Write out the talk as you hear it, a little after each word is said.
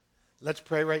Let's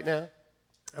pray right now.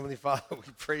 Heavenly Father,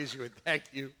 we praise you and thank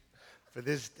you for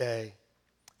this day.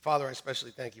 Father, I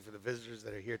especially thank you for the visitors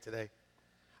that are here today.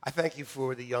 I thank you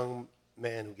for the young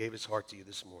man who gave his heart to you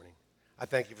this morning. I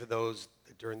thank you for those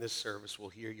that during this service will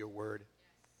hear your word,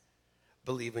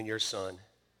 believe in your Son,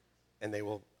 and they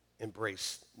will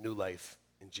embrace new life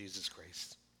in Jesus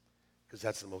Christ, because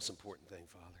that's the most important thing,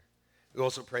 Father. We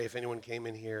also pray if anyone came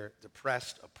in here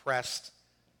depressed, oppressed,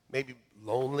 maybe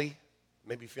lonely,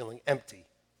 maybe feeling empty,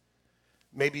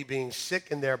 maybe being sick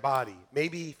in their body,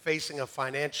 maybe facing a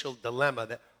financial dilemma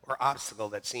or obstacle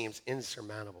that seems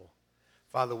insurmountable.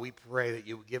 Father, we pray that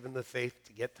you would give them the faith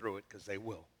to get through it, because they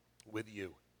will, with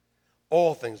you.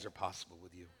 All things are possible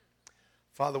with you.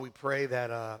 Father, we pray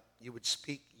that you would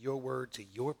speak your word to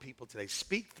your people today.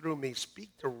 Speak through me. Speak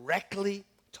directly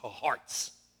to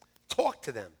hearts. Talk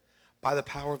to them by the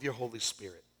power of your Holy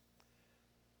Spirit.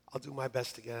 I'll do my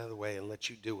best to get out of the way and let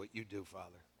you do what you do,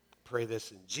 Father. Pray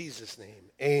this in Jesus' name.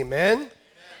 Amen. Amen.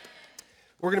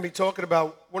 We're going to be talking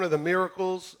about one of the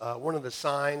miracles, one of the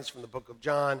signs from the book of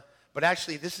John. But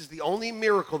actually, this is the only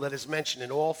miracle that is mentioned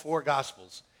in all four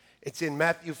Gospels. It's in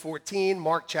Matthew 14,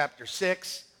 Mark chapter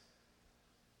 6,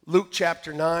 Luke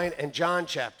chapter 9, and John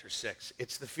chapter 6.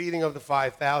 It's the feeding of the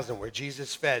 5,000, where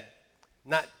Jesus fed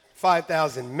not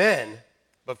 5,000 men,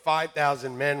 but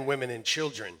 5,000 men, women, and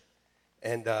children.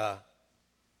 And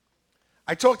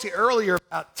I talked to you earlier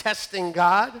about testing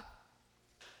God.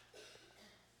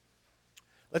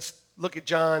 Let's look at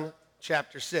John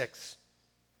chapter 6.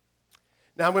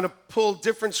 Now I'm going to pull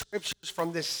different scriptures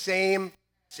from this same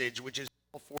passage, which is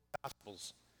all four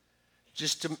Gospels,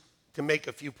 just to make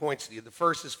a few points to you. The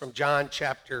first is from John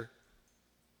chapter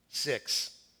 6.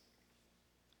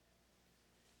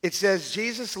 It says,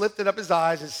 Jesus lifted up his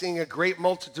eyes and seeing a great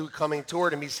multitude coming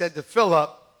toward him, he said to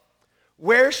Philip,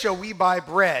 "Where shall we buy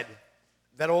bread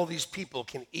that all these people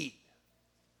can eat?"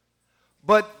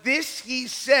 But this he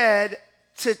said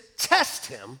to test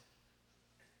him,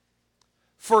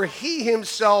 for he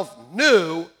himself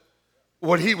knew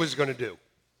what he was going to do.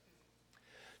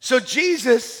 So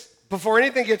Jesus, before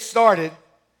anything gets started,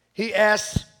 he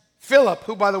asks Philip,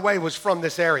 who, by the way, was from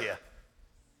this area,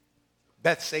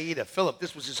 Bethsaida. Philip,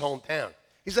 this was his hometown.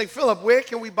 He's like, "Philip, where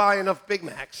can we buy enough Big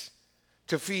Macs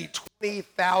to feed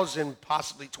 20,000,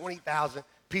 possibly 20,000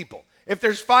 people?" If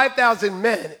there's 5,000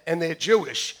 men and they're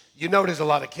Jewish, you know there's a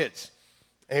lot of kids.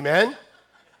 Amen?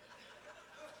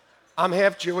 I'm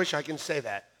half Jewish, I can say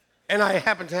that. And I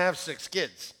happen to have 6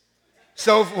 kids.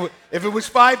 So if it was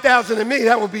 5,000 of me,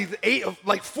 that would be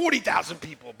like 40,000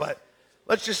 people. But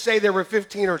let's just say there were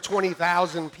 15 or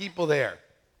 20,000 people there.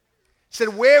 He said,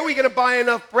 "Where are we going to buy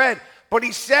enough bread?" But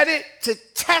he said it to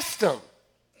test them.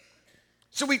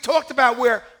 So we talked about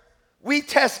where we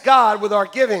test God with our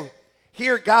giving.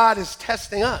 Here God is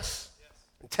testing us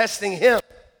and testing him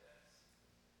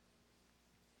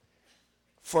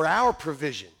for our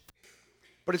provision.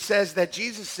 But it says that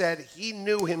Jesus said he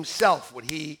knew himself what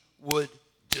he would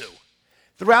do.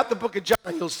 Throughout the book of John,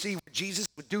 you'll see where Jesus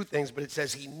would do things, but it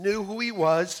says he knew who he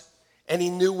was and he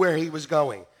knew where he was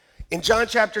going. In John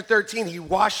chapter 13, he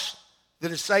washed the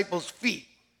disciples' feet.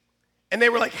 And they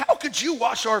were like, "How could you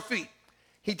wash our feet?"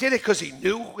 He did it because he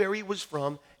knew where he was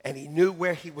from and he knew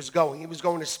where he was going. He was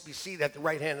going to be seated at the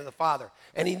right hand of the Father.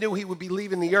 And he knew he would be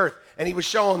leaving the earth. And he was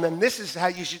showing them, this is how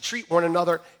you should treat one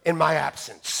another in my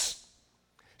absence.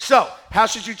 So, how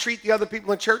should you treat the other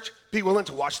people in church? Be willing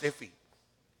to wash their feet.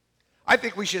 I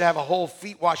think we should have a whole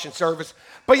feet washing service.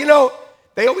 But you know,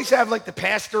 they always have like the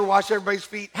pastor wash everybody's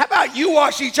feet. How about you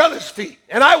wash each other's feet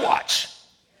and I watch?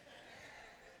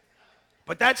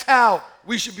 But that's how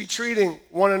we should be treating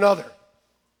one another.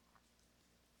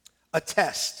 A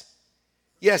test.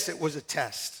 Yes, it was a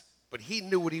test, but he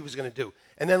knew what he was going to do.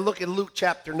 And then look at Luke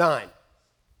chapter 9,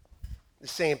 the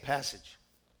same passage.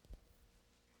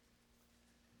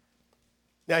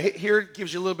 Now, here it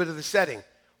gives you a little bit of the setting.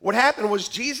 What happened was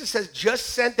Jesus has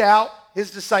just sent out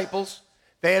his disciples.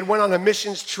 They had went on a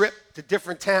missions trip to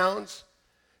different towns.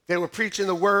 They were preaching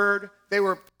the word. They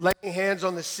were laying hands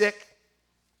on the sick.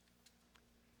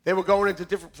 They were going into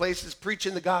different places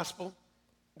preaching the gospel.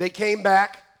 They came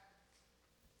back.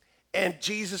 And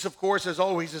Jesus, of course, as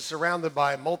always, is surrounded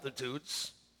by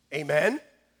multitudes. Amen.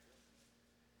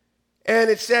 And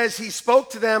it says he spoke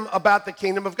to them about the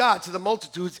kingdom of God, to the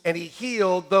multitudes, and he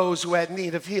healed those who had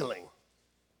need of healing.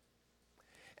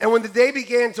 And when the day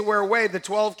began to wear away, the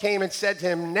 12 came and said to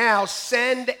him, "Now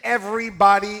send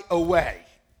everybody away."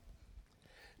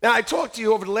 Now, I talked to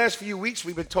you over the last few weeks.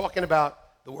 We've been talking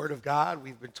about the Word of God.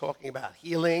 We've been talking about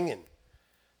healing and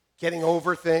getting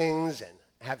over things and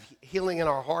have healing in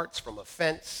our hearts from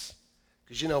offense.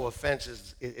 Because you know offense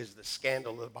is the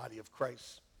scandal of the body of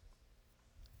Christ.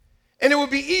 And it would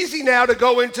be easy now to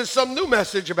go into some new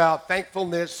message about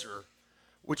thankfulness, or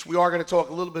which we are going to talk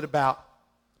a little bit about.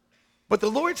 But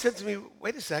the Lord said to me,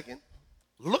 wait a second,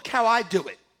 look how I do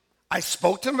it. I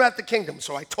spoke to him about the kingdom,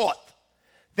 so I taught.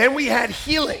 Then we had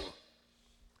healing.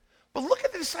 But look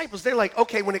at the disciples. They're like,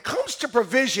 okay, when it comes to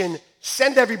provision,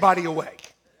 send everybody away.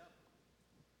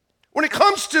 When it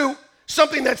comes to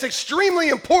something that's extremely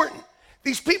important,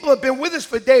 these people have been with us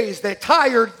for days. They're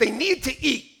tired. They need to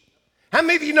eat. How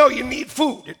many of you know you need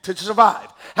food to survive?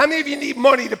 How many of you need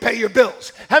money to pay your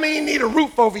bills? How many of you need a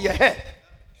roof over your head?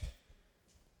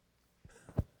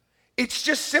 It's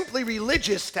just simply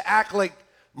religious to act like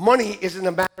money isn't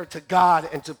a matter to God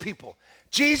and to people.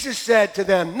 Jesus said to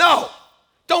them, no,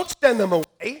 don't send them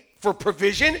away for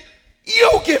provision.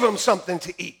 You give them something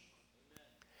to eat.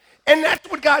 And that's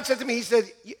what God said to me. He said,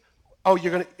 oh,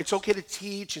 it's okay to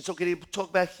teach. It's okay to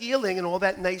talk about healing and all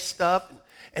that nice stuff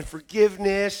and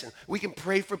forgiveness. And we can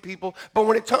pray for people. But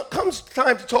when it comes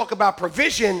time to talk about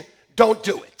provision, don't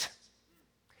do it.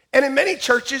 And in many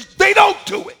churches, they don't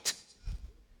do it.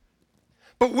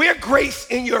 But we're Grace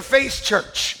in Your Face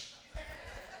Church.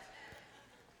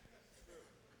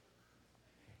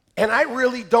 And I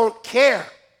really don't care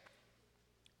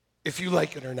if you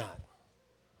like it or not.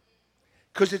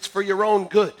 Because it's for your own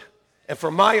good and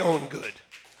for my own good.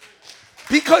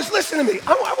 Because listen to me,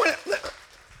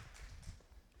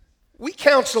 we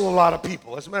counsel a lot of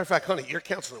people. As a matter of fact, honey, you're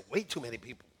counseling way too many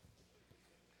people.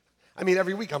 I mean,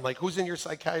 every week I'm like, who's in your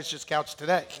psychiatrist's couch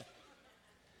today?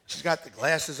 She's got the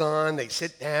glasses on, they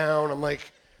sit down. I'm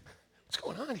like, what's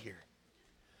going on here?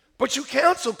 But you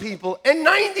counsel people, and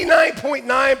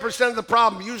 99.9% of the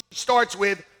problem usually starts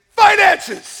with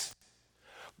finances.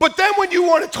 But then when you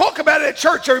want to talk about it at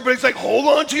church, everybody's like, hold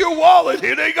on to your wallet,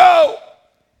 here they go.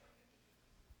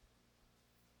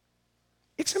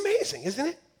 It's amazing, isn't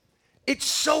it? It's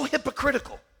so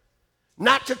hypocritical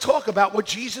not to talk about what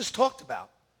Jesus talked about.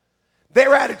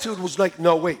 Their attitude was like,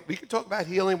 no, wait, we could talk about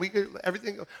healing, we could,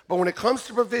 everything, but when it comes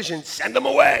to provision, send them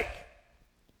away.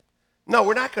 No,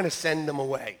 we're not going to send them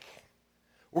away.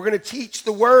 We're going to teach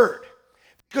the word.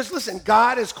 Because listen,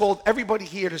 God has called everybody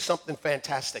here to something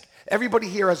fantastic. Everybody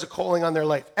here has a calling on their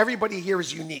life. Everybody here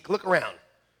is unique. Look around.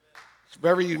 It's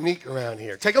very unique around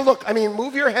here. Take a look. I mean,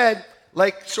 move your head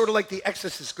like sort of like the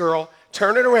Exorcist girl.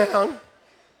 Turn it around.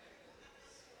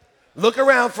 Look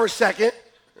around for a second.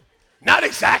 Not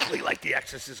exactly like the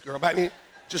Exorcist girl, but I mean,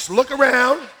 just look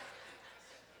around.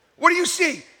 What do you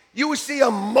see? You will see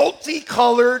a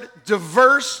multicolored,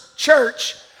 diverse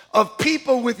church of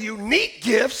people with unique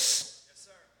gifts. Yes,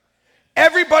 sir.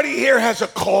 Everybody here has a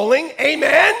calling.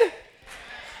 Amen?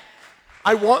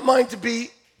 I want mine to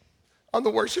be on the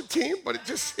worship team, but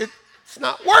it's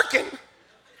not working.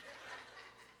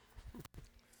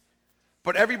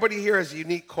 But everybody here has a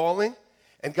unique calling,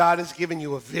 and God has given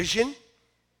you a vision.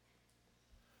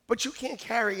 But you can't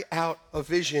carry out a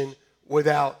vision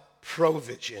without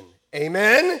provision.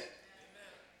 Amen? Amen?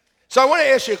 So I want to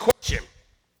ask you a question.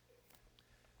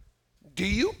 Do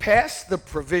you pass the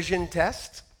provision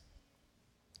test?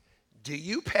 Do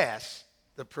you pass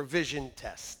the provision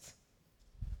test?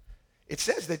 It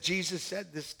says that Jesus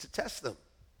said this to test them.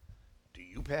 Do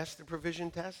you pass the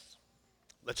provision test?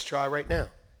 Let's try right now.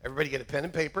 Everybody get a pen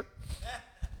and paper.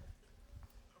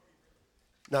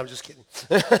 No, I'm just kidding.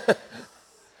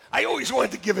 I always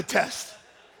wanted to give a test.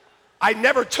 I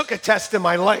never took a test in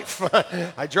my life.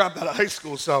 I dropped out of high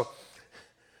school, so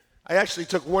I actually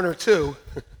took one or two.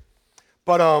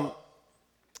 But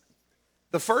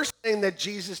the first thing that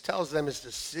Jesus tells them is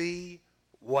to see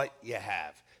what you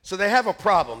have. So they have a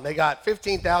problem. They got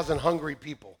 15,000 hungry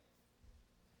people.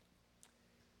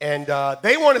 And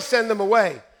they want to send them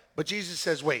away. But Jesus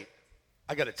says, wait,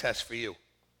 I got a test for you.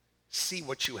 See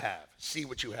what you have. See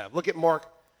what you have. Look at Mark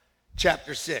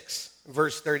chapter 6,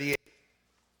 verse 38.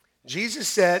 Jesus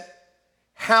said,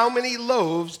 how many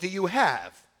loaves do you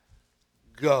have?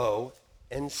 Go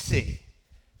and see.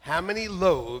 How many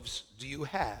loaves do you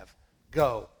have?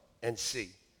 Go and see.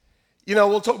 You know,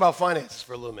 we'll talk about finances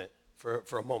for a little bit,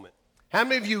 for a moment. How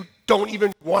many of you don't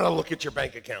even want to look at your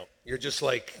bank account? You're just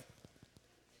like,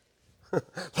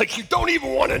 like you don't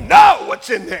even want to know what's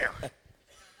in there.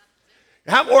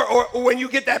 Or when you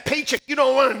get that paycheck, you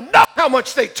don't want to know how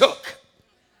much they took.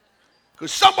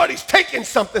 Because somebody's taking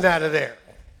something out of there.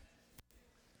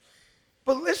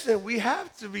 But listen, we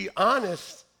have to be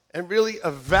honest and really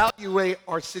evaluate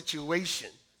our situation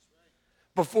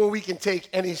before we can take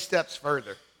any steps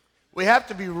further. We have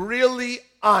to be really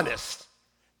honest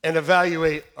and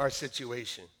evaluate our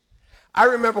situation. I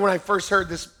remember when I first heard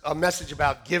this message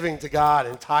about giving to God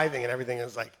and tithing and everything, I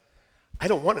was like, I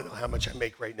don't want to know how much I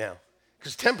make right now,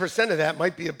 because 10% of that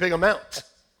might be a big amount.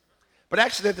 But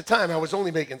actually, at the time, I was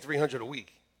only making $300 a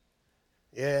week.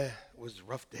 Yeah, it was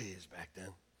rough days back then.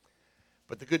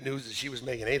 But the good news is she was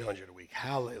making $800 a week.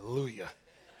 Hallelujah.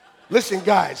 Listen,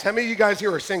 guys, how many of you guys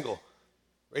here are single?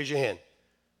 Raise your hand.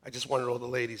 I just wanted all the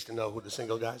ladies to know who the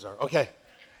single guys are. Okay.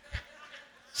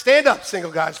 Stand up,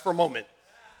 single guys, for a moment.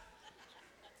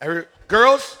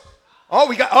 Girls?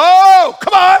 Oh,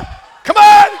 come on. Come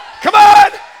on. Come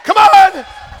on. Come on.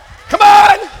 Come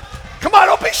on. Come on,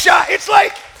 don't be shy. It's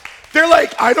like, they're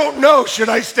like, I don't know. Should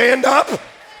I stand up?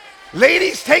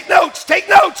 Ladies, take notes. Take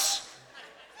notes.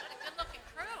 Good-looking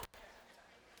crew.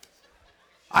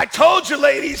 I told you,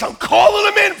 ladies, I'm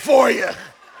calling them in for you.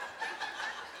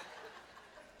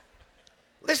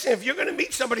 Listen, if you're going to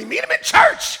meet somebody, meet them in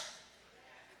church.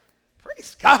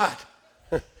 Praise God.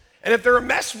 And if they're a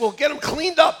mess, we'll get them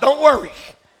cleaned up. Don't worry.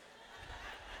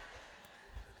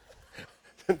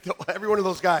 Every one of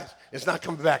those guys is not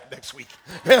coming back next week.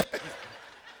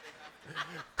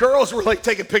 Girls were like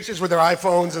taking pictures with their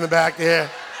iPhones in the back there.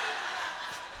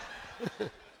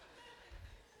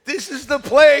 This is the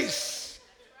place.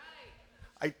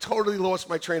 I totally lost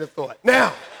my train of thought.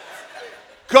 Now,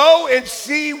 go and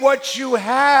see what you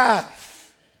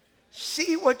have.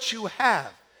 See what you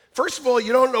have. First of all,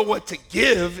 you don't know what to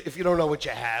give if you don't know what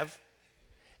you have.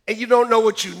 And you don't know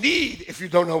what you need if you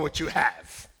don't know what you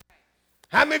have.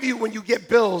 How many of you, when you get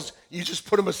bills, you just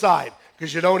put them aside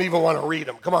because you don't even want to read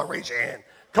them? Come on, raise your hand.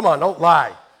 Come on, don't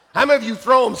lie. How many of you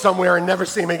throw them somewhere and never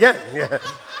see them again? Yeah.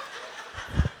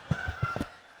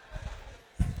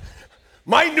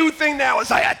 My new thing now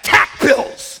is I attack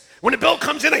bills. When the bill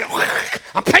comes in, I go,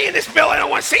 I'm paying this bill. I don't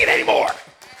want to see it anymore.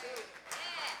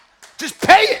 Just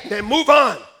pay it and then move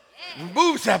on.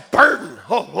 Moves that burden.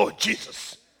 Oh, Lord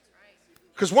Jesus.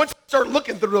 Because once I start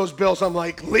looking through those bills, I'm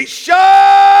like,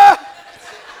 Leisha!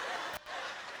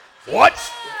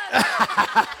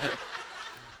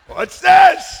 What's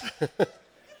this?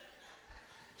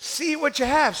 See what you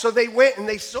have. So they went and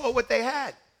they saw what they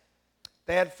had.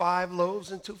 They had 5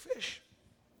 loaves and 2 fish.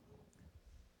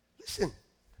 Listen,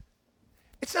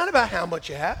 it's not about how much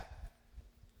you have.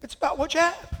 It's about what you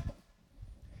have.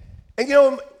 And you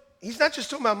know, he's not just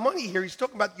talking about money here. He's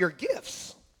talking about your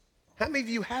gifts. How many of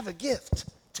you have a gift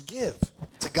to give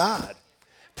to God?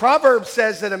 Proverbs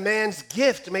says that a man's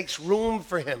gift makes room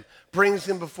for him, brings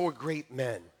him before great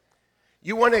men.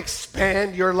 You want to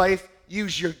expand your life?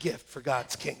 Use your gift for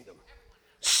God's kingdom.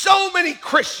 So many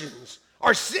Christians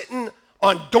are sitting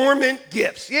on dormant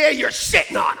gifts. Yeah, you're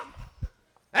sitting on them.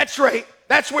 That's right.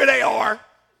 That's where they are.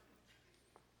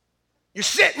 You're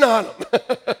sitting on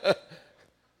them.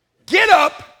 Get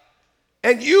up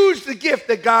and use the gift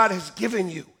that God has given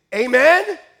you.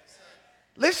 Amen?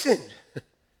 Listen,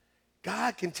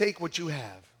 God can take what you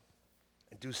have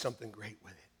and do something great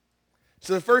with it.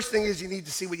 So the first thing is you need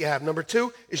to see what you have. Number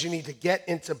 2 is you need to get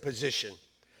into position.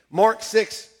 Mark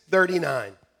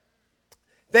 6:39.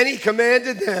 Then he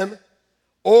commanded them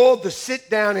all to sit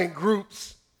down in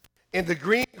groups in the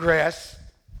green grass,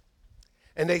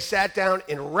 and they sat down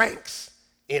in ranks,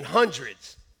 in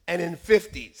hundreds, and in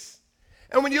 50s.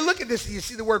 And when you look at this, you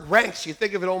see the word ranks, you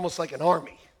think of it almost like an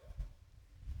army.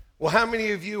 Well, how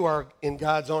many of you are in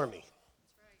God's army?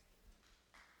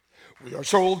 We are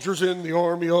soldiers in the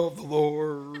army of the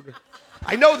Lord.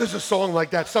 I know there's a song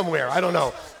like that somewhere. I don't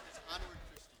know.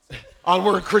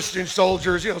 Onward Christian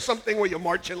soldiers, you know, something where you're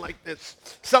marching like this.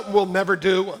 Something we'll never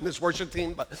do on this worship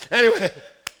team. But anyway,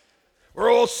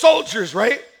 we're all soldiers,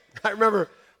 right? I remember,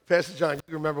 Pastor John,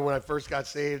 you remember when I first got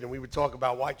saved and we would talk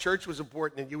about why church was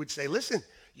important, and you would say, listen,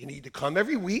 you need to come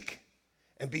every week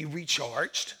and be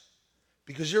recharged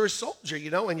because you're a soldier,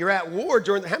 you know, and you're at war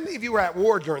how many of you were at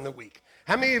war during the week?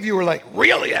 How many of you were like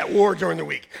really at war during the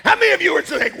week? How many of you were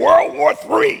like World War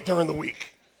III during the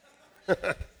week?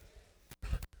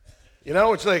 You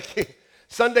know, it's like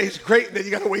Sunday's great, and then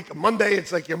you got to wake up Monday.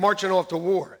 It's like you're marching off to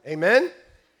war. Amen?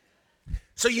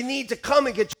 So you need to come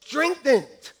and get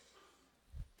strengthened.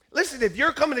 Listen, if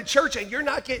you're coming to church and you're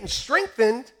not getting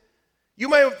strengthened, you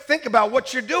might think about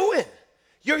what you're doing.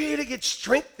 You're here to get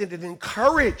strengthened and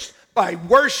encouraged by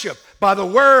worship, by the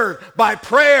word, by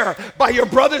prayer, by your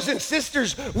brothers and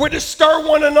sisters. We're to stir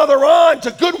one another on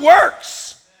to good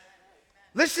works.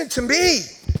 Listen to me.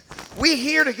 We're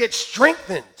here to get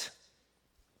strengthened.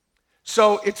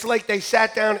 So it's like they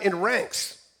sat down in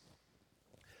ranks.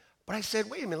 But I said,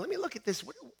 wait a minute, let me look at this.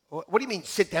 What do you mean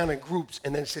sit down in groups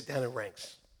and then sit down in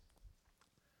ranks?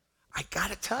 I got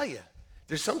to tell you,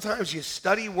 there's sometimes you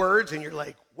study words and you're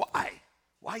like, why?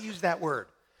 Why use that word?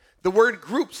 The word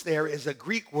groups there is a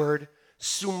Greek word,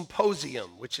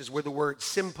 symposium, which is where the word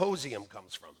symposium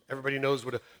comes from. Everybody knows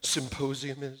what a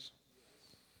symposium is?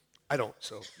 I don't,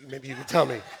 so maybe you can tell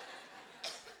me.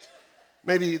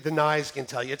 Maybe the Nyes can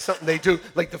tell you. It's something they do,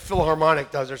 like the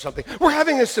Philharmonic does or something. We're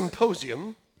having a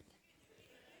symposium.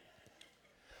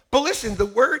 But listen, the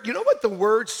word, you know what the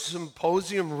word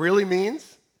symposium really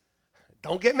means?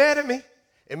 Don't get mad at me.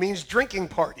 It means drinking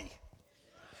party.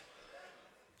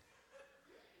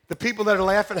 The people that are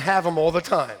laughing have them all the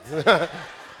time.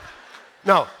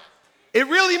 No, it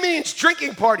really means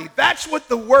drinking party. That's what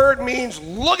the word means.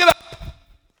 Look it up.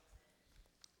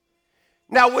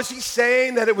 Now, was he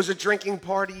saying that it was a drinking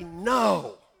party?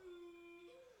 No.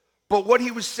 But what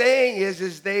he was saying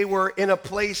is they were in a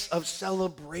place of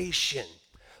celebration.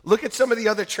 Look at some of the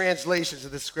other translations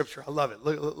of this scripture. I love it.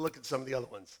 Look at some of the other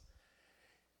ones.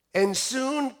 And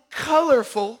soon,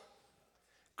 colorful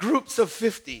groups of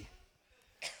 50.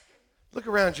 Look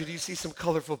around you. Do you see some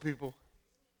colorful people?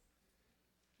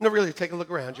 No, really, take a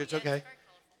look around you. It's okay.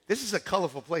 This is a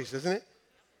colorful place, isn't it?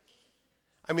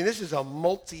 I mean, this is a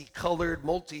multicolored,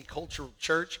 multicultural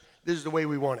church. This is the way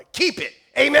we want it. Keep it.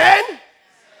 Amen?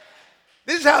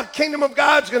 This is how the kingdom of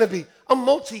God's going to be. A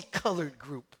multicolored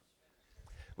group.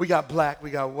 We got black,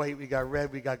 we got white, we got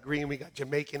red, we got green, we got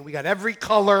Jamaican. We got every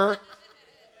color.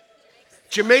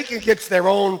 Jamaican gets their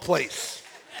own place.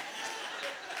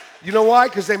 You know why?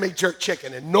 Because they make jerk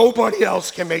chicken, and nobody else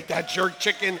can make that jerk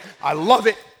chicken. I love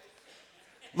it.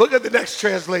 Look at the next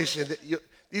translation.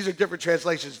 These are different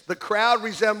translations. The crowd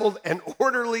resembled an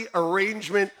orderly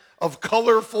arrangement of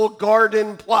colorful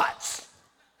garden plots.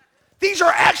 These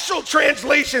are actual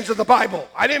translations of the Bible.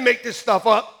 I didn't make this stuff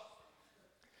up.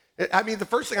 I mean, the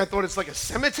first thing I thought, it's like a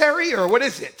cemetery, or what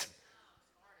is it?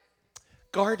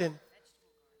 Garden.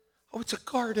 Oh, it's a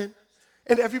garden.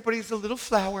 And everybody's a little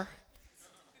flower.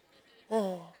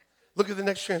 Oh, look at the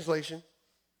next translation.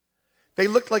 They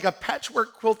looked like a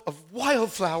patchwork quilt of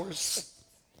wildflowers.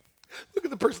 Look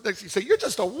at the person next to you and say, you're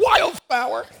just a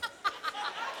wildflower.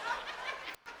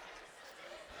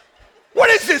 What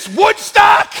is this,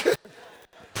 Woodstock?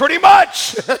 Pretty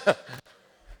much.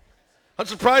 I'm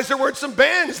surprised there weren't some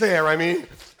bands there. I mean,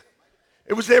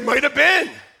 there might have been.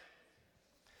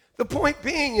 The point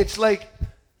being, it's like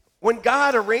when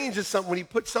God arranges something, when he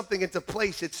puts something into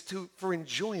place, it's for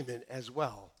enjoyment as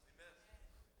well.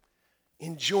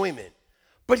 Enjoyment.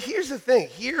 But here's the thing.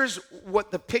 Here's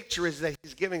what the picture is that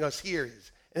he's giving us here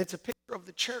is, and it's a picture of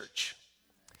the church.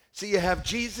 So you have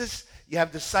Jesus, you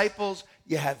have disciples,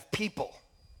 you have people.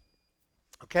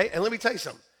 Okay? And let me tell you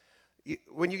something.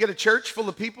 When you get a church full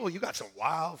of people, you got some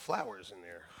wild flowers in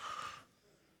there.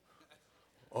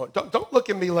 Oh, don't look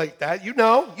at me like that. You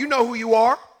know who you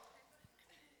are.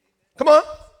 Come on.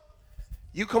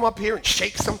 You come up here and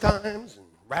shake sometimes and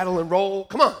rattle and roll.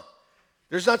 Come on.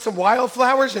 There's not some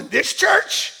wildflowers in this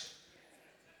church?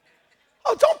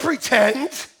 Oh, don't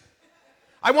pretend.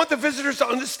 I want the visitors to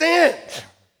understand.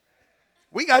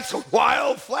 We got some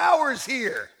wildflowers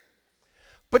here.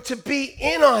 But to be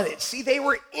in on it, see, they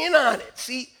were in on it.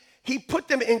 See, he put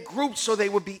them in groups so they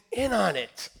would be in on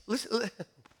it. Listen,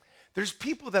 there's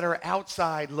people that are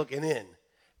outside looking in,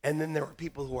 and then there are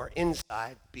people who are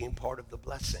inside being part of the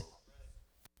blessing.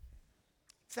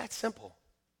 It's that simple.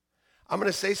 I'm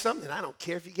going to say something, and I don't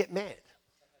care if you get mad.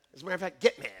 As a matter of fact,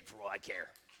 get mad for all I care.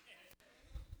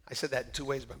 I said that in two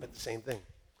ways, but I meant the same thing.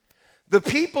 The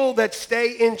people that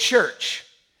stay in church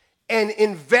and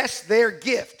invest their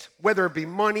gift, whether it be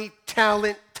money,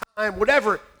 talent, time,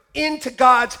 whatever, into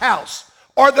God's house,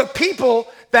 are the people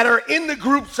that are in the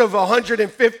groups of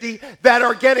 150 that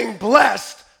are getting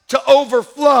blessed to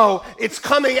overflow. It's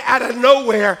coming out of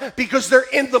nowhere because they're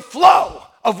in the flow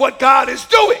of what God is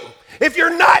doing. If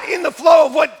you're not in the flow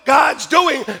of what God's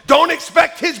doing, don't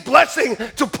expect his blessing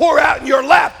to pour out in your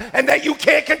lap and that you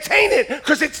can't contain it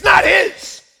because it's not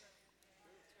his.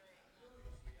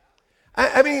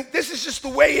 I mean, this is just the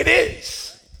way it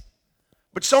is.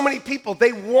 But so many people,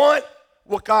 they want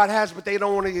what God has, but they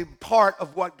don't want to be part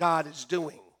of what God is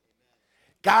doing.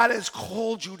 God has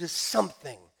called you to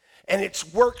something, and it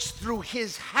works through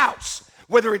his house.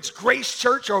 Whether it's Grace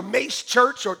Church or Mace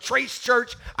Church or Trace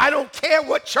Church, I don't care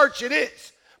what church it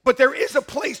is. But there is a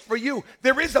place for you.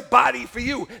 There is a body for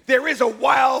you. There is a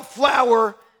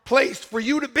wildflower place for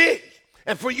you to be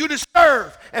and for you to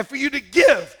serve and for you to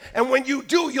give. And when you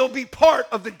do, you'll be part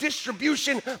of the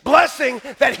distribution blessing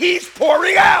that he's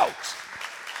pouring out.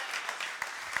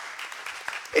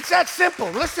 It's that simple.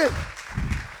 Listen.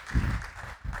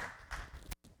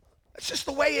 It's just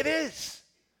the way it is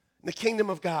in the kingdom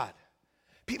of God.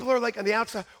 People are like on the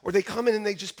outside, or they come in and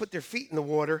they just put their feet in the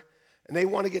water. and they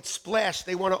want to get splashed.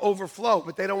 They want to overflow,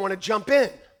 but they don't want to jump in.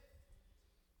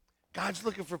 God's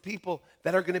looking for people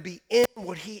that are going to be in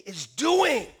what he is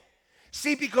doing.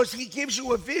 See, because he gives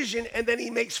you a vision and then he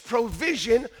makes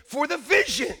provision for the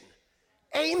vision.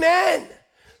 Amen.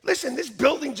 Listen, this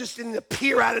building just didn't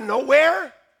appear out of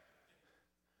nowhere.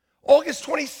 August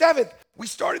 27th, we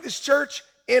started this church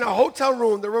in a hotel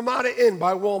room, the Ramada Inn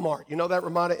by Walmart. You know that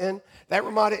Ramada Inn? That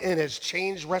Ramada Inn has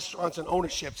changed restaurants and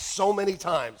ownership so many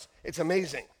times. It's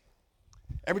amazing.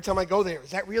 Every time I go there,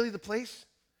 is that really the place?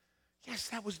 Yes,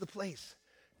 that was the place.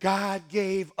 God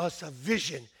gave us a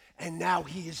vision, and now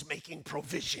he is making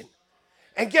provision.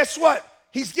 And guess what?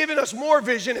 He's given us more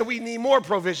vision, and we need more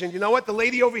provision. You know what? The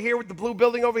lady over here with the blue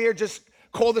building over here just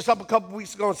called us up a couple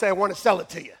weeks ago and said, I want to sell it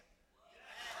to you.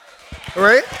 All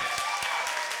right?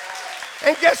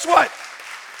 And guess what?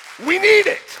 We need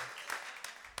it.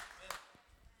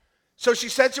 So she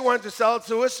said she wanted to sell it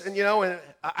to us, and and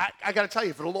I got to tell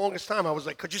you, for the longest time, I was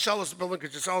like, could you sell us the building?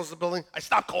 Could you sell us the building? I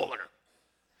stopped calling her.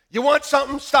 You want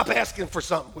something? Stop asking for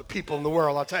something with people in the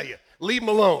world, I'll tell you. Leave them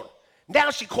alone.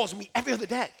 Now she calls me every other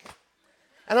day.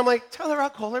 And I'm like, tell her I'll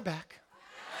call her back.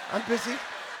 I'm busy.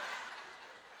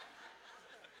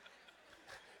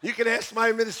 You can ask my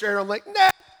administrator. I'm like,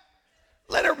 nah,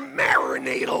 let her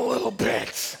marinate a little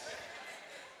bit.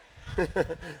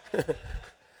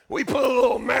 We put a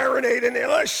little marinade in there.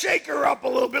 Let's shake her up a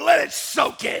little bit. Let it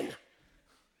soak in.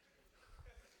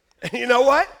 And you know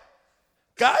what?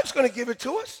 God's going to give it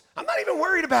to us. I'm not even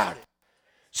worried about it.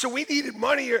 So we needed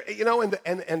money,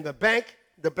 and the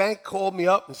bank called me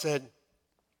up and said,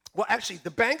 well, actually,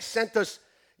 the bank sent us,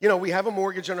 we have a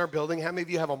mortgage on our building. How many of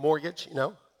you have a mortgage,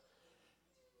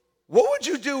 What would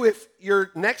you do if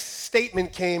your next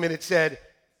statement came and it said,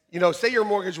 say your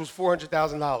mortgage was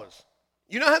 $400,000.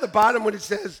 You know how the bottom when it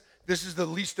says, this is the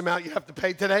least amount you have to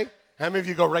pay today? How many of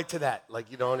you go right to that?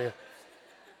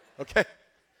 Okay.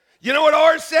 You know what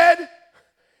ours said?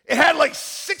 It had like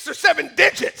 6 or 7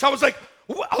 digits. I was like,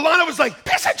 Alana was like,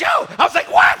 piss at you. I was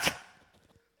like, what?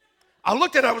 I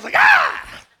looked at it, I was like,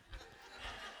 ah!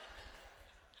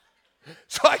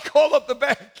 So I called up the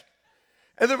bank.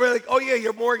 And they were like, oh yeah,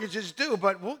 your mortgage is due,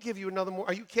 but we'll give you another more.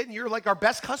 Are you kidding? You're like our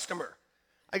best customer.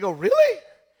 I go, really?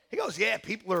 He goes, yeah,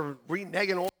 people are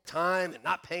reneging all the time and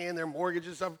not paying their mortgage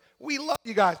and stuff. We love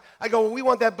you guys. I go, well, we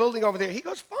want that building over there. He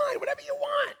goes, fine, whatever you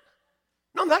want.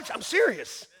 No, I'm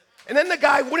serious. And then the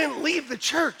guy wouldn't leave the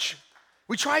church.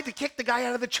 We tried to kick the guy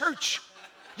out of the church.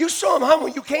 You saw him, huh,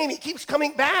 when you came. He keeps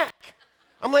coming back.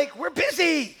 I'm like, we're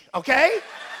busy, okay?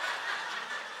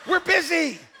 We're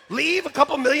busy. Leave a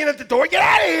couple million at the door. Get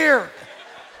out of here.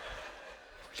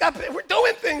 We're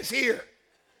doing things here.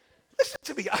 Listen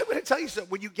to me. I'm going to tell you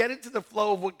something. When you get into the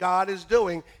flow of what God is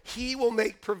doing, he will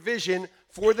make provision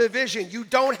for the vision. You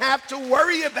don't have to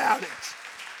worry about it.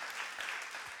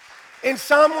 In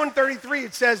Psalm 133,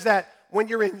 it says that when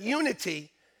you're in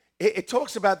unity, it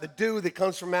talks about the dew that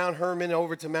comes from Mount Hermon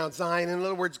over to Mount Zion. In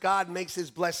other words, God makes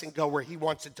his blessing go where he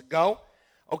wants it to go,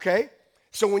 okay?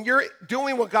 So when you're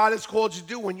doing what God has called you to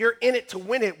do, when you're in it to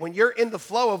win it, when you're in the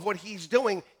flow of what he's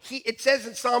doing, it says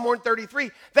in Psalm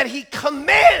 133 that he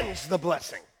commands the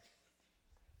blessing.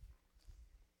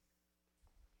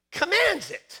 Commands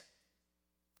it.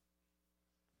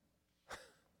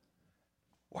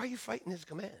 Why are you fighting his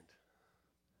command?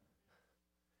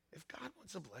 If God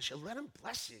wants to bless you, let him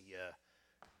bless you.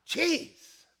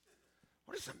 Jeez,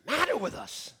 what is the matter with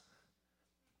us?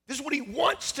 This is what he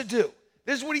wants to do.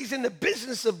 This is what he's in the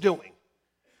business of doing.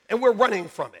 And we're running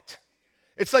from it.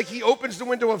 It's like he opens the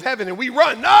window of heaven and we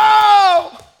run.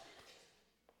 No!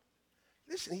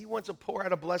 Listen, he wants to pour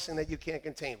out a blessing that you can't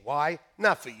contain. Why?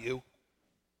 Not for you.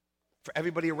 For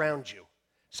everybody around you.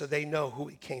 So they know who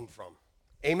he came from.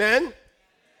 Amen?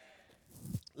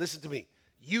 Listen to me.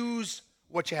 Use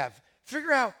what you have.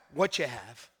 Figure out what you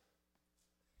have.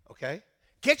 Okay?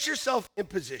 Get yourself in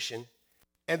position.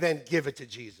 And then give it to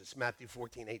Jesus. Matthew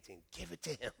 14:18. Give it to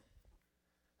him.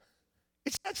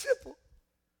 It's that simple.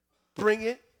 Bring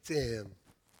it to him.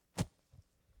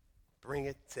 Bring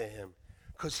it to him.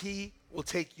 Because he will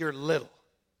take your little.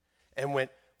 And when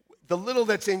the little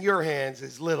that's in your hands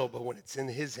is little, but when it's in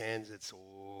his hands, it's,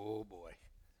 oh boy.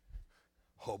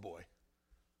 Oh boy.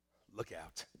 Look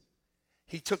out.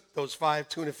 He took those 5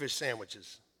 tuna fish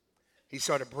sandwiches. He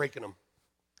started breaking them.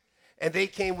 And they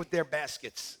came with their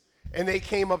baskets. And they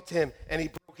came up to him, and he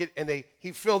broke it, and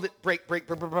he filled it, break.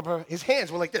 His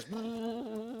hands were like this.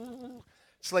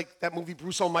 It's like that movie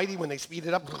Bruce Almighty when they speed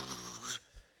it up.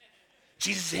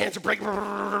 Jesus' hands are breaking.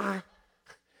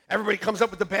 Everybody comes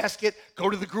up with the basket. Go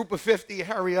to the group of 50.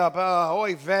 Hurry up.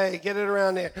 Oy vey. Get it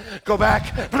around there. Go back.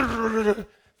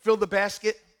 Fill the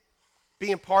basket.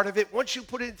 being part of it. Once you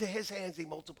put it into his hands, he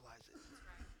multiplies it.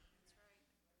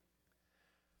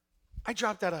 I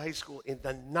dropped out of high school in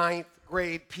the 9th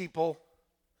grade, people,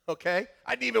 okay?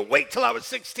 I didn't even wait till I was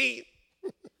 16.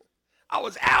 I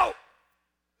was out.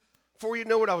 Before you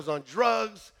know it, I was on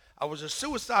drugs. I was a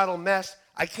suicidal mess.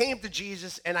 I came to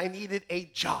Jesus, and I needed a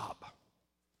job.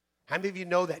 How many of you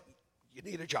know that you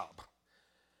need a job?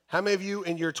 How many of you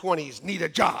in your 20s need a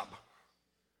job?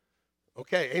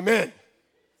 Okay, amen.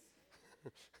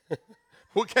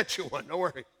 We'll get you one, don't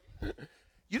worry.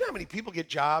 You know how many people get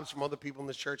jobs from other people in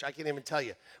this church? I can't even tell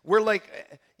you. We're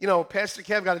like, Pastor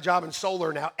Kev got a job in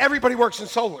solar now. Everybody works in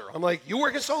solar. I'm like, you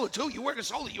work in solar too? You work in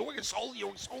solar, you work in solar, you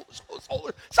work in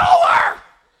solar. Solar!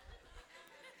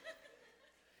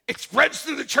 It spreads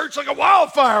through the church like a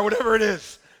wildfire, whatever it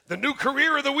is. The new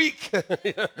career of the week.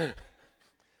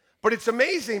 But it's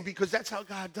amazing because that's how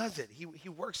God does it. He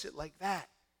works it like that.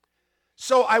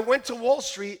 So I went to Wall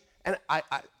Street, and I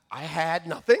had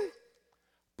nothing.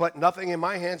 But nothing in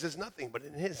my hands is nothing, but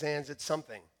in his hands it's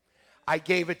something. I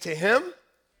gave it to him,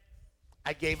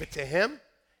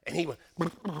 and he went,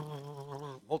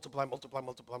 multiply,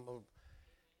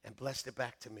 and blessed it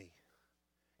back to me.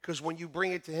 Because when you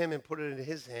bring it to him and put it in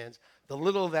his hands, the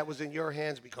little that was in your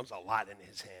hands becomes a lot in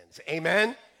his hands.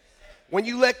 Amen? When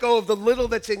you let go of the little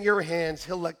that's in your hands,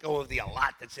 he'll let go of the a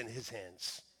lot that's in his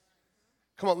hands.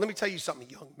 Come on, let me tell you something,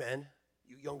 young men,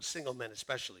 you young single men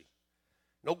especially.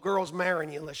 No girls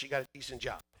marrying you unless you got a decent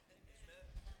job.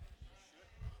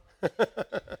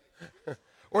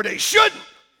 Or they shouldn't.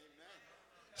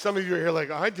 Some of you are here like,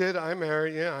 I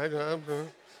married, yeah,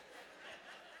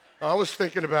 I was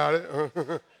thinking about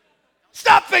it.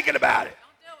 Stop thinking about it.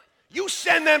 Don't do it. You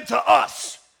send them to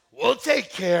us. We'll take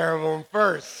care of them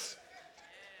first.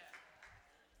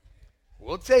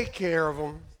 We'll take care of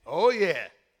them. Oh, yeah.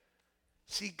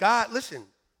 See, God, listen.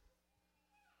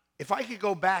 If I could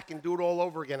go back and do it all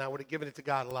over again, I would have given it to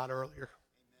God a lot earlier.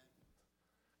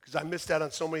 Because I missed out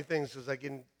on so many things because I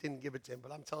didn't give it to him.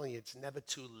 But I'm telling you, it's never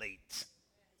too late.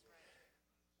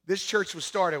 This church was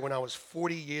started when I was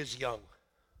 40 years young.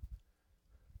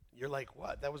 You're like,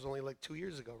 what? That was only like 2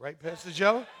 years ago, right, Pastor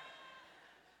Joe?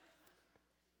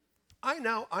 I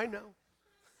know.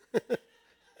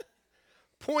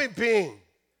 Point being,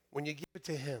 when you give it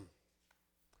to him,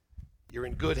 you're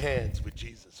in good hands with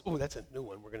Jesus. Oh, that's a new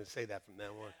one. We're going to say that from now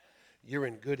on. You're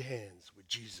in good hands with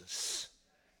Jesus.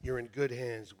 You're in good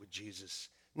hands with Jesus.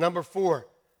 Number 4,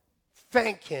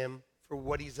 thank him for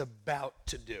what he's about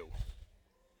to do.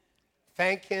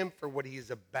 Thank him for what he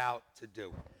is about to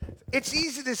do. It's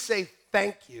easy to say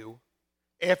thank you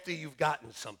after you've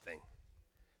gotten something.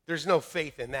 There's no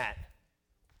faith in that.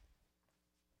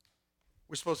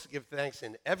 We're supposed to give thanks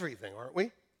in everything, aren't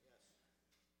we?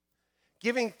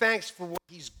 Giving thanks for what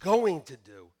he's going to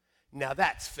do. Now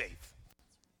that's faith.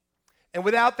 And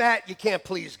without that, you can't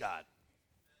please God.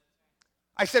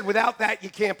 I said without that, you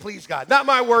can't please God. Not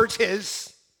my words,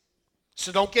 his.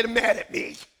 So don't get mad at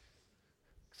me.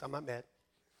 Because I'm not mad.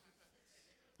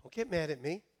 Don't get mad at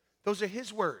me. Those are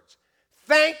his words.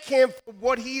 Thank him for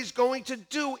what he's going to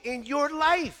do in your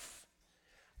life.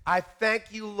 I thank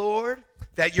you, Lord,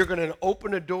 that you're going to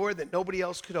open a door that nobody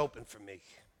else could open for me.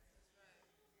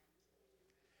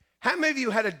 How many of you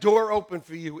had a door open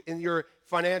for you in your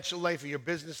financial life or your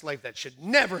business life that should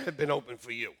never have been open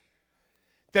for you?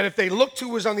 That if they looked who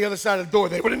was on the other side of the door,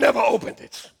 they would have never opened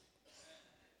it.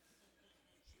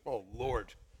 Oh,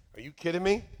 Lord. Are you kidding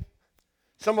me?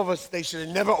 Some of us, they should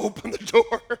have never opened the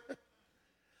door.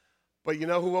 But you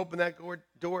know who opened that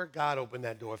door? God opened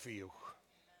that door for you.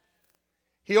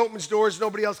 He opens doors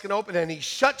nobody else can open, and he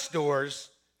shuts doors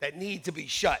that need to be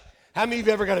shut. How many of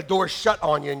you ever got a door shut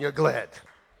on you and you're glad?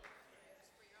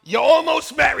 You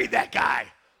almost married that guy.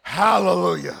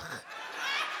 Hallelujah.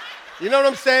 You know what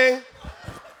I'm saying?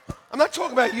 I'm not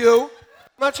talking about you.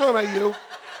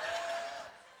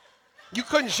 You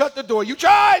couldn't shut the door. You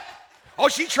tried. Oh,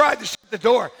 she tried to shut the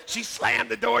door. She slammed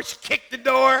the door. She kicked the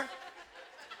door.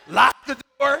 Locked the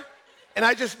door. And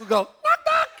I just would go, knock,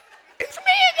 knock. It's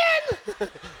me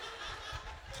again.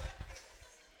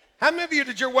 How many of you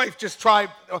did your wife just try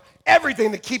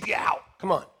everything to keep you out?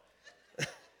 Come on.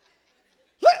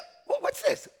 What's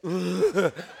this?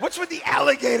 What's with the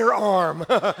alligator arm?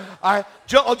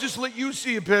 I'll just let you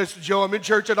see it, Pastor Joe. I'm in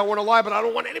church. I don't want to lie, but I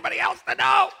don't want anybody else to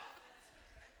know.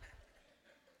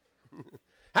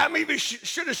 How many of you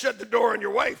should have shut the door on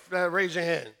your wife? Raise your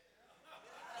hand.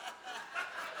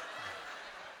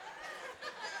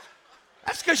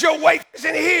 That's because your wife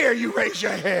isn't here. You raise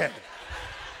your hand.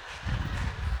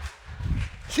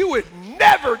 She would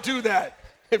never do that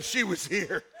if she was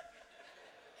here.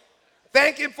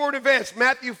 Thank him for it in advance.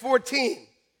 Matthew 14.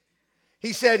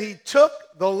 He said he took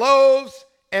the loaves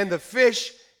and the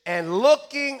fish, and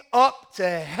looking up to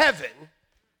heaven,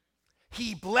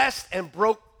 he blessed and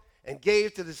broke and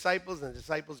gave to the disciples, and the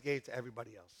disciples gave to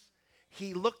everybody else.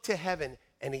 He looked to heaven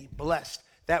and he blessed.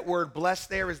 That word blessed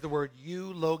there is the word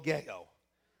eulogeo.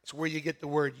 It's where you get the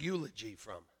word eulogy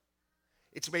from.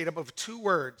 It's made up of two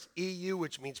words, EU,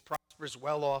 which means prosperous,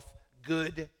 well off,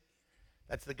 good.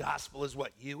 That's the gospel is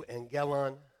what?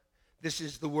 Euangelon. This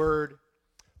is the word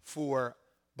for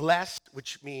blessed,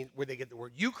 which means where they get the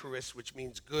word Eucharist, which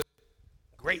means good,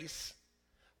 grace.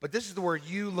 But this is the word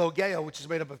eulogeo, which is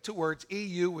made up of two words,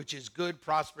 EU, which is good,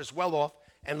 prosperous, well off,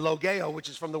 and logeo, which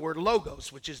is from the word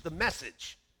logos, which is the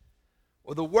message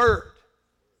or the word.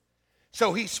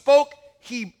 So he spoke,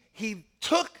 he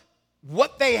took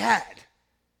what they had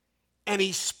and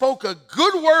he spoke a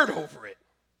good word over it.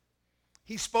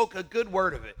 He spoke a good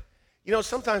word of it. You know,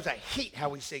 sometimes I hate how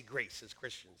we say grace as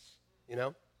Christians, you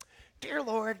know. Dear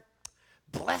Lord,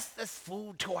 bless this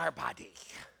food to our body.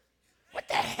 What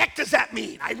the heck does that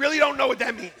mean? I really don't know what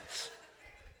that means.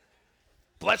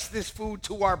 Bless this food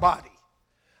to our body.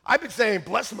 I've been saying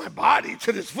bless my body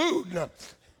to this food. No.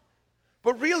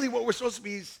 But really what we're supposed to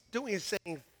be doing is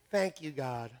saying thank you,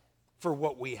 God, for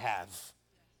what we have.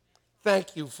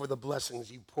 Thank you for the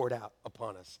blessings you poured out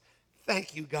upon us.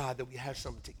 Thank you, God, that we have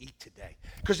something to eat today.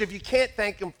 Because if you can't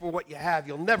thank him for what you have,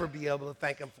 you'll never be able to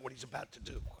thank him for what he's about to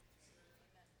do.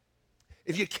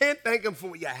 If you can't thank him for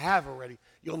what you have already,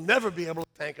 you'll never be able to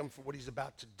thank him for what he's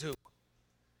about to do.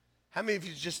 How many of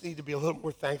you just need to be a little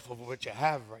more thankful for what you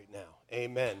have right now?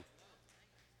 Amen.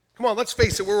 Come on, let's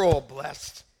face it, we're all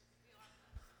blessed.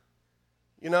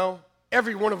 You know,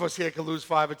 every one of us here can lose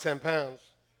 5 or 10 pounds.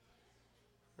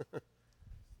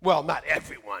 Well, not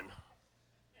everyone.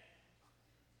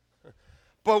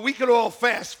 But we could all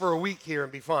fast for a week here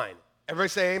and be fine. Everybody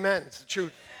say amen. It's the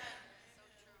truth.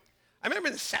 I remember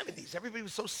in the 70s, everybody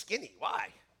was so skinny. Why?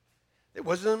 There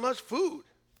wasn't much food.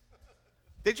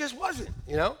 There just wasn't,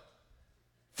 you know?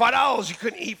 $5 you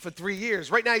couldn't eat for 3 years.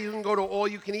 Right now you can go to an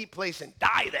all-you-can-eat place and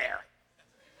die there.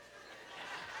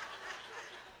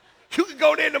 You can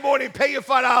go there in the morning, pay your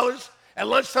 $5, at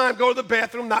lunchtime go to the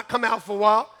bathroom, not come out for a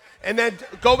while, and then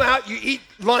go out, you eat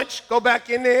lunch, go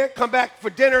back in there, come back for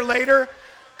dinner later,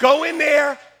 go in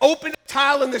there, open a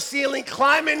tile in the ceiling,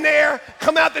 climb in there,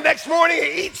 come out the next morning and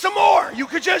eat some more. You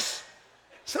could just,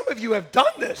 some of you have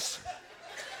done this.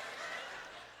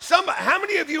 How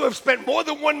many of you have spent more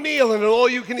than one meal in an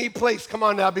all-you-can-eat place? Come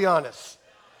on now, be honest.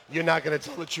 You're not going to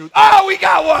tell the truth. Oh, we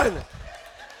got one.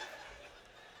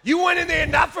 You went in there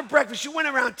not for breakfast. You went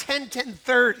around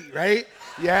 10:30, right?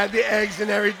 You had the eggs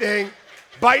and everything.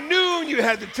 By noon, you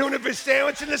had the tuna fish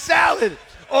sandwich and the salad.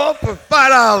 All for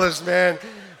 $5, man.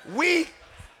 We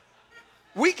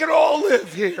can all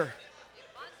live here.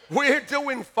 We're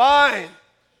doing fine.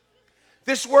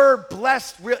 This word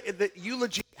blessed, the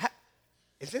eulogy.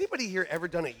 Has anybody here ever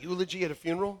done a eulogy at a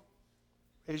funeral?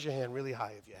 Raise your hand really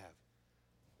high if you have.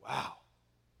 Wow.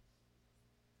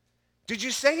 Did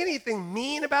you say anything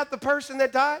mean about the person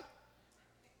that died?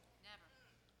 Never.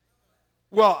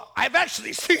 Well, I've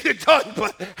actually seen it done,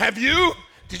 but have you?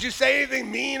 Did you say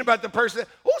anything mean about the person?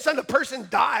 All of a sudden the person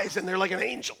dies and they're like an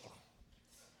angel.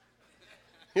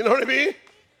 You know what I mean?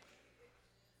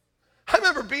 I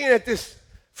remember being at this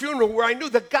funeral where I knew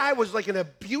the guy was like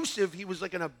he was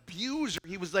like an abuser.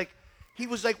 He was like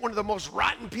one of the most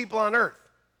rotten people on earth.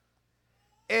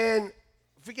 And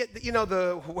forget,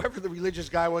 whoever the religious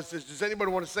guy was says, does anybody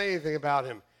want to say anything about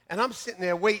him? And I'm sitting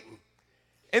there waiting.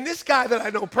 And this guy that I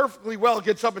know perfectly well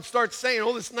gets up and starts saying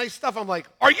all this nice stuff. I'm like,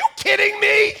 are you kidding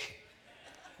me?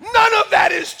 None of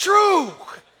that is true.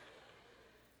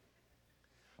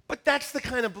 But that's the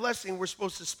kind of blessing we're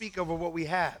supposed to speak over what we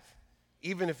have,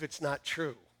 even if it's not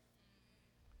true.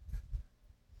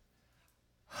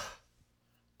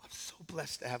 I'm so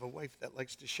blessed to have a wife that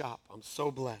likes to shop. I'm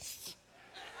so blessed.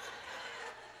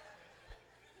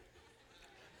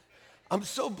 I'm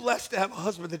so blessed to have a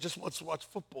husband that just wants to watch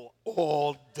football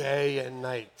all day and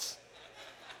night.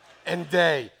 And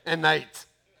day and night.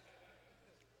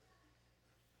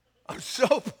 I'm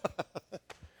so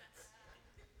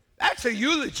That's a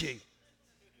eulogy.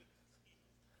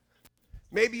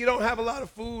 Maybe you don't have a lot of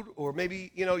food, or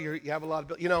maybe, you have a lot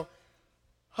of bills.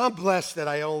 I'm blessed that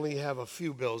I only have a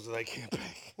few bills that I can't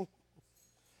pay.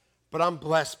 But I'm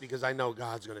blessed because I know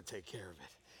God's going to take care of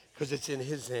it. Because it's in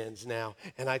his hands now,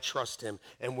 and I trust him.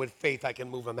 And with faith, I can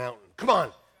move a mountain. Come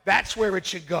on. That's where it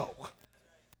should go.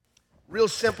 Real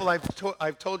simple.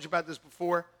 I've told you about this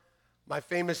before. My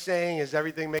famous saying is,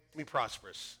 everything makes me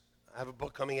prosperous. I have a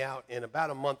book coming out in about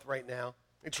a month right now.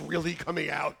 It's really coming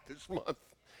out this month.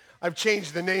 I've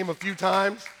changed the name a few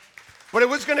times. But it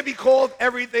was going to be called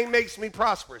Everything Makes Me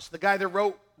Prosperous. The guy that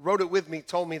wrote it with me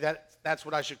told me that that's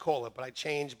what I should call it, but I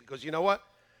changed because you know what?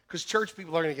 Because church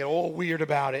people are going to get all weird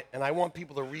about it, and I want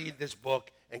people to read this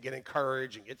book and get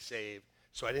encouraged and get saved,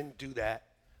 so I didn't do that.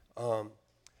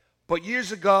 But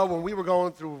years ago, when we were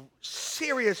going through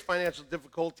serious financial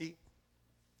difficulty,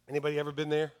 anybody ever been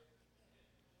there?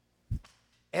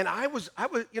 And I was,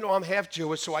 I'm half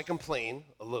Jewish, so I complain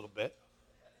a little bit.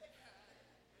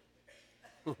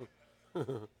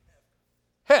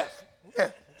 Half,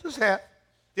 yeah, just half.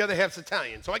 The other half's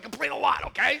Italian, so I complain a lot,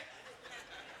 okay?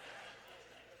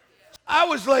 I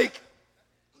was like,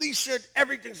 Lisa,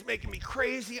 everything's making me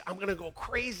crazy. I'm going to go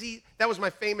crazy. That was my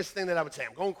famous thing that I would say.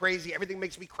 I'm going crazy. Everything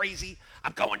makes me crazy.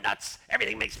 I'm going nuts.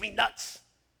 Everything makes me nuts.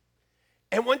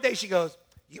 And one day she goes,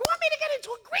 you want me to get into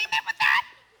agreement with that?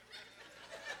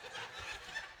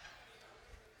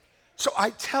 So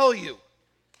I tell you,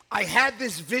 I had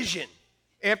this vision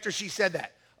after she said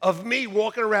that of me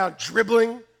walking around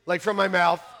dribbling like from my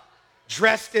mouth,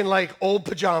 dressed in like old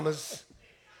pajamas,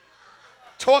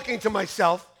 talking to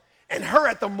myself, and her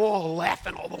at the mall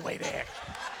laughing all the way there.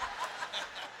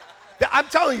 I'm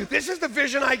telling you, this is the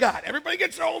vision I got. Everybody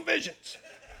gets their own visions.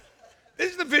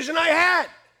 This is the vision I had.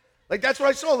 Like, that's what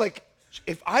I saw. Like,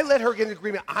 if I let her get an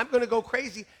agreement, I'm going to go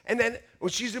crazy. And then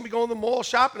when she's going to be going to the mall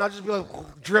shopping, I'll just be like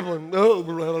dribbling. I'm going to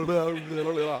the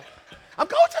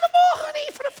mall,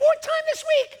 honey, for the 4th time this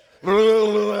week.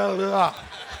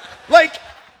 Like,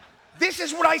 this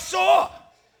is what I saw.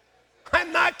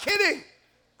 I'm not kidding.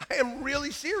 I am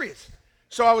really serious.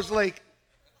 So I was like,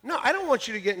 no, I don't want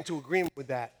you to get into agreement with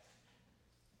that.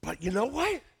 But you know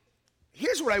what?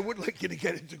 Here's what I would like you to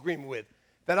get into agreement with.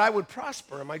 That I would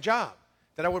prosper in my job.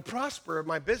 That I would prosper in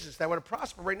my business. That I would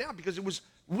prosper right now because it was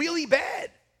really bad.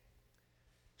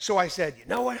 So I said, you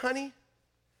know what, honey?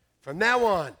 From now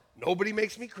on, nobody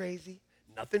makes me crazy.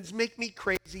 Nothing's make me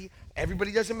crazy.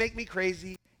 Everybody doesn't make me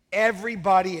crazy.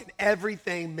 Everybody and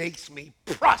everything makes me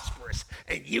prosperous,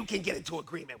 and you can get into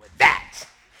agreement with that.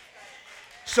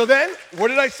 So then, what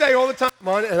did I say all the time,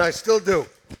 man? And I still do.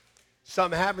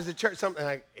 Something happens at church, something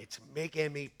like, it's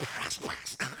making me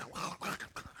prosperous.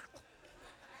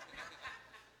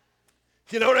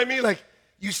 You know what I mean? Like,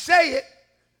 you say it,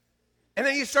 and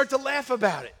then you start to laugh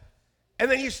about it, and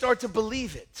then you start to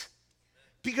believe it.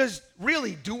 Because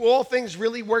really, do all things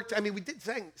really work? I mean, we did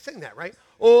sing that, right?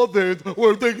 All things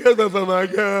work together for my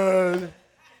good.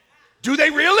 Do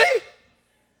they really?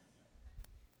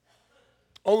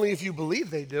 Only if you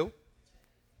believe they do.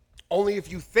 Only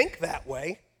if you think that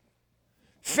way.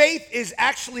 Faith is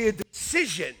actually a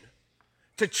decision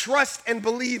to trust and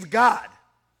believe God.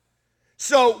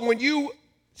 So when you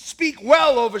speak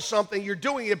well over something, you're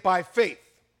doing it by faith.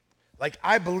 Like,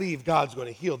 I believe God's going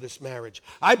to heal this marriage.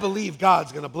 I believe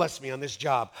God's going to bless me on this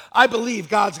job. I believe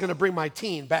God's going to bring my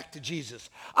teen back to Jesus.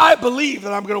 I believe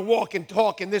that I'm going to walk and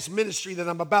talk in this ministry that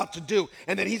I'm about to do,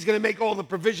 and that he's going to make all the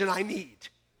provision I need.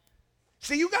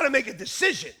 See, you got to make a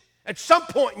decision at some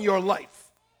point in your life.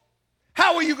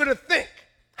 How are you going to think?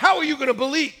 How are you going to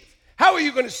believe? How are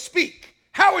you going to speak?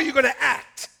 How are you going to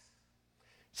act?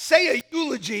 Say a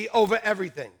eulogy over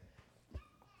everything.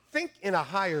 Think in a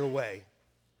higher way.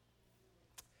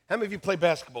 How many of you play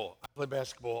basketball? I play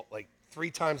basketball like 3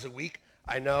 times a week.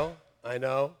 I know.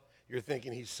 You're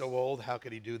thinking he's so old. How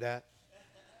could he do that?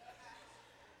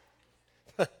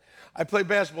 I play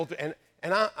basketball too, and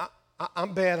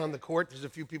I'm bad on the court. There's a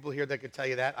few people here that could tell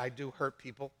you that. I do hurt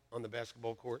people on the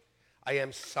basketball court. I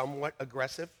am somewhat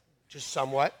aggressive, just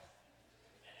somewhat.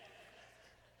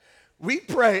 We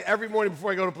pray every morning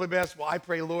before I go to play basketball. I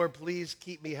pray, Lord, please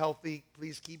keep me healthy.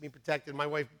 Please keep me protected. My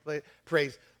wife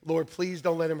prays, Lord, please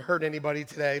don't let him hurt anybody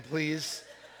today, please.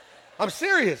 I'm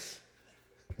serious.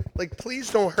 Like,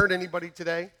 please don't hurt anybody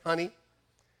today, honey.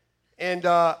 And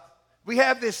we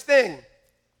have this thing.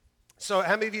 So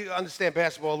how many of you understand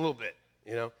basketball a little bit,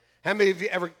 you know? How many of you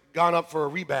ever gone up for a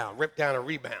rebound, ripped down a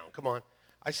rebound? Come on.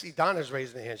 I see Donna's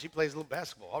raising her hand. She plays a little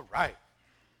basketball. All right.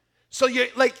 So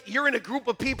you're in a group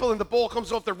of people and the ball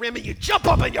comes off the rim and you jump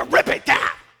up and you rip it down.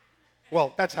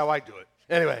 Well, that's how I do it.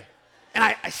 Anyway, and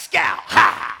I scowl.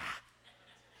 Ha!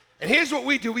 And here's what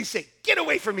we do. We say, get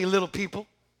away from me, little people.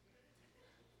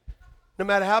 No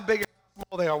matter how big or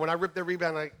small they are, when I rip their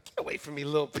rebound, I'm like, get away from me,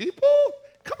 little people.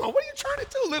 Come on, what are you trying to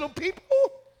do, little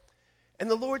people? And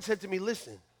the Lord said to me,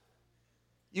 listen,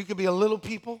 you could be a little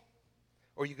people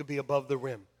or you could be above the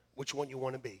rim. Which one you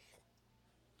want to be?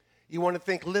 You want to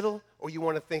think little or you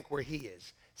want to think where he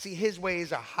is? See, his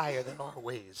ways are higher than our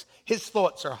ways. His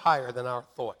thoughts are higher than our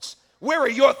thoughts. Where are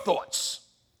your thoughts?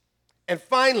 And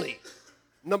finally,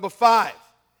 number 5,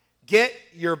 get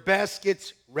your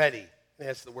baskets ready.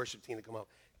 Ask the worship team to come up.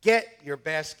 Get your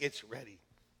baskets ready.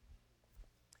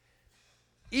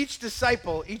 Each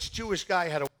disciple, each Jewish guy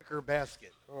had a wicker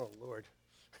basket. Oh, Lord.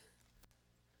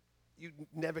 You'd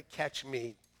never catch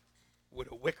me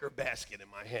with a wicker basket in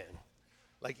my hand.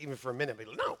 Like even for a minute, I'd be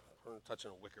like, no, I'm not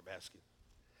touching a wicker basket.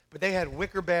 But they had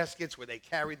wicker baskets where they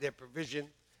carried their provision.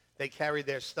 They carried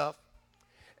their stuff.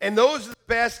 And those are the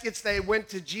baskets they went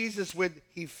to Jesus with.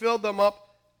 He filled them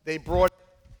up. They brought.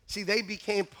 See, they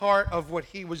became part of what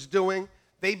he was doing.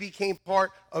 They became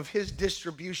part of his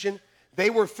distribution. They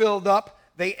were filled up.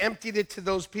 They emptied it to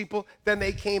those people. Then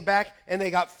they came back and they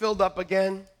got filled up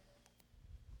again.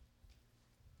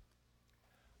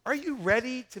 Are you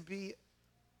ready to be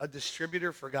a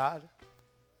distributor for God?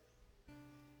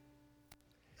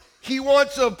 He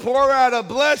wants to pour out a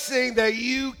blessing that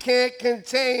you can't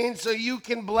contain so you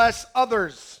can bless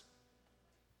others.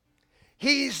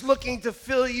 He's looking to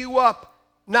fill you up,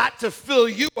 not to fill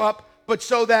you up, but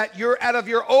so that you're out of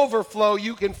your overflow,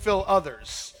 you can fill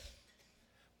others.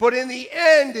 But in the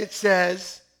end, it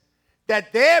says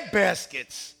that their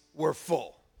baskets were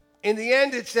full. In the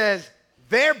end, it says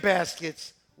their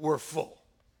baskets were full.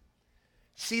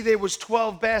 See, there was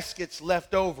 12 baskets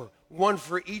left over, one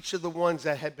for each of the ones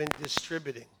that had been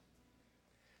distributing.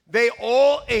 They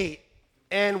all ate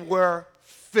and were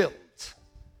filled.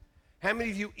 How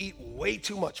many of you eat way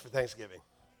too much for Thanksgiving?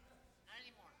 Not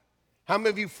anymore. How many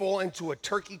of you fall into a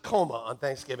turkey coma on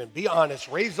Thanksgiving? Be honest.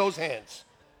 Raise those hands.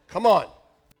 Come on.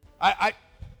 I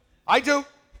do.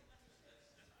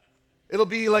 It'll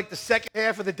be like the second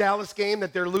half of the Dallas game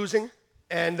that they're losing.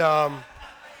 And I'll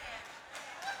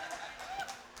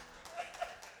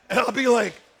be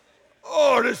like,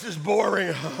 oh, this is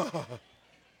boring.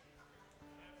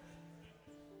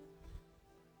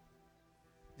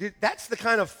 Dude, that's the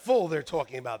kind of full they're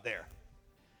talking about there.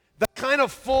 The kind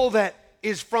of full that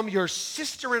is from your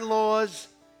sister-in-law's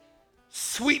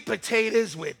sweet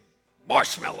potatoes with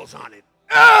marshmallows on it.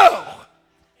 Oh!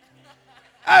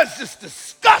 That's just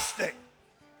disgusting.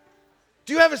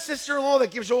 Do you have a sister-in-law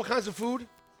that gives you all kinds of food?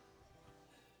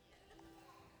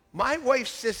 My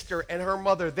wife's sister and her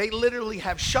mother, they literally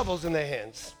have shovels in their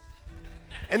hands.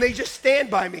 And they just stand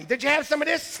by me. Did you have some of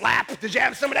this? Slap. Did you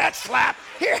have some of that? Slap.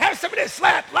 Here, have some of this.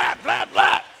 Slap, slap, slap,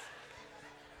 slap.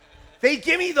 They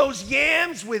give me those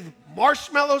yams with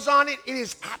marshmallows on it. It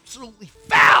is absolutely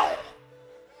foul.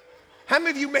 How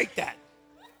many of you make that?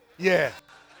 Yeah.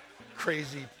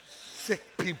 Crazy, sick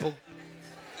people.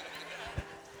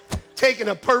 Taking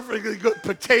a perfectly good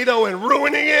potato and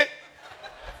ruining it.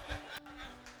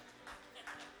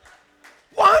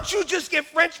 Why don't you just get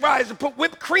French fries and put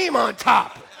whipped cream on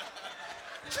top?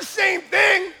 It's the same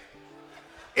thing.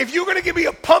 If you're going to give me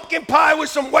a pumpkin pie with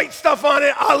some white stuff on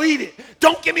it, I'll eat it.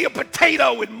 Don't give me a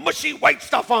potato with mushy white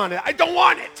stuff on it. I don't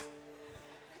want it.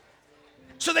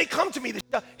 So they come to me.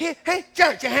 Hey,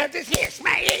 don't you have this? Here,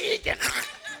 smile.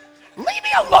 Leave me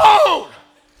alone.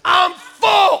 I'm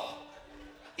full.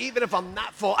 Even if I'm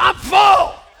not full, I'm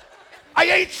full.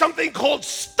 I ate something called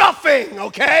stuffing,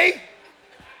 okay?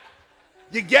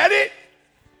 You get it?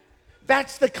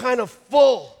 That's the kind of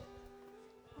full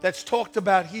that's talked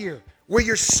about here. Where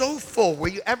you're so full, were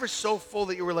you ever so full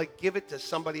that you were like, give it to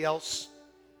somebody else?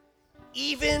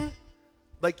 Even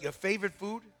like your favorite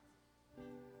food?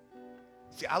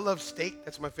 See, I love steak.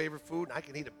 That's my favorite food. I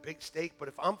can eat a big steak. But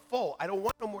if I'm full, I don't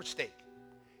want no more steak.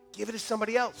 Give it to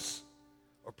somebody else.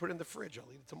 Or put it in the fridge.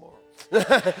 I'll eat it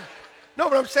tomorrow. No,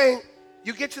 but I'm saying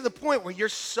you get to the point where you're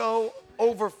so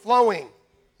overflowing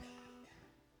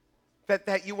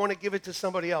that you want to give it to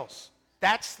somebody else.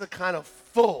 That's the kind of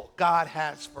full God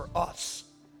has for us.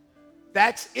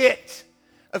 That's it.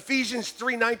 Ephesians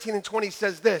 3:19 and 20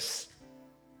 says this.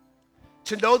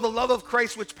 To know the love of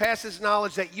Christ which passes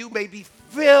knowledge, that you may be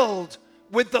filled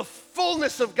with the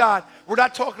fullness of God. We're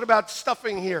not talking about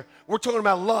stuffing here. We're talking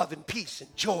about love and peace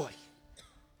and joy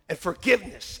and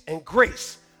forgiveness and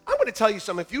grace. I'm going to tell you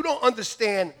something. If you don't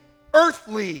understand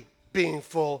earthly being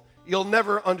full, you'll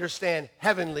never understand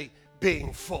heavenly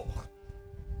being full.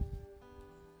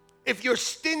 If you're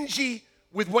stingy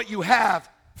with what you have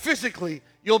physically,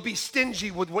 you'll be stingy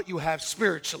with what you have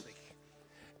spiritually.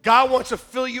 God wants to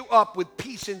fill you up with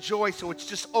peace and joy so it's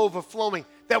just overflowing,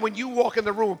 that when you walk in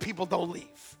the room, people don't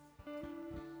leave.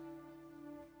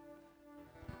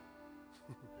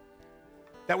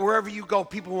 That wherever you go,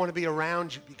 people want to be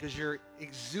around you because you're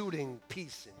exuding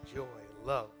peace and joy and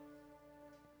love.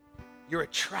 You're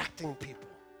attracting people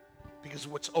because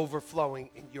of what's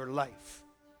overflowing in your life.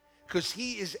 Because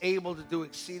he is able to do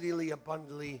exceedingly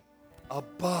abundantly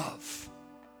above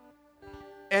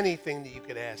anything that you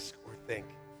could ask or think.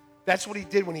 That's what he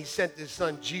did when he sent his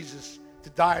son Jesus to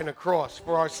die on a cross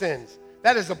for our sins,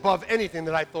 That is above anything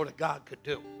that I thought a God could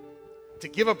do. To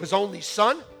give up his only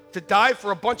son, to die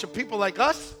for a bunch of people like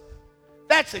us,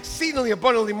 that's exceedingly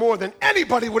abundantly more than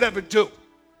anybody would ever do.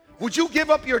 Would you give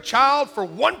up your child for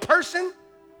one person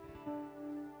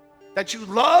that you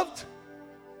loved?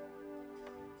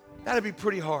 That'd be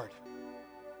pretty hard.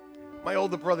 My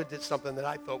older brother did something that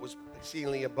I thought was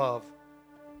exceedingly above.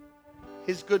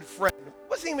 His good friend,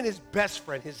 wasn't even his best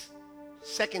friend, his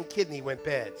second kidney went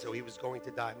bad, so he was going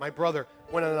to die. My brother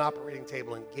went on an operating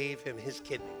table and gave him his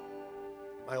kidney.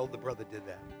 My older brother did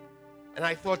that. And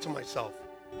I thought to myself,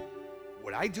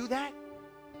 would I do that?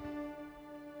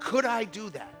 Could I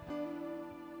do that?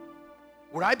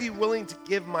 Would I be willing to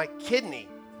give my kidney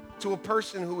to a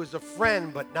person who is a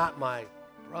friend, but not my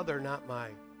brother, not my...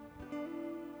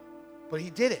 But he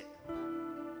did it.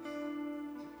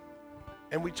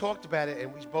 And we talked about it,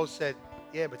 and we both said,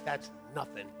 yeah, but that's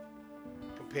nothing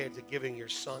compared to giving your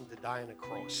son to die on a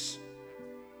cross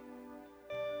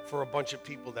for a bunch of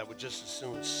people that would just as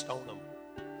soon stone him.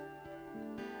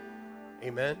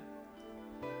 Amen?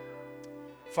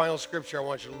 Final scripture I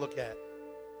want you to look at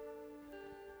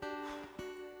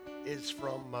is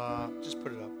from, just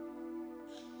put it up.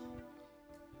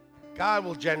 God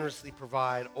will generously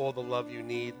provide all the love you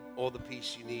need, all the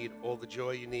peace you need, all the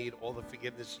joy you need, all the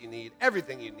forgiveness you need,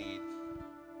 everything you need,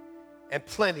 and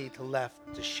plenty to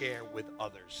left to share with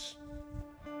others.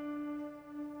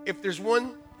 If there's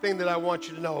one thing that I want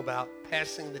you to know about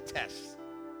passing the test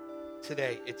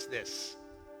today, it's this.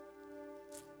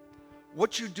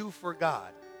 What you do for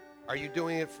God, are you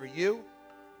doing it for you,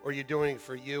 or are you doing it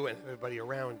for you and everybody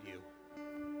around you?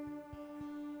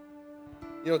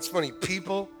 You know, it's funny,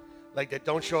 people like that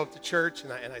don't show up to church,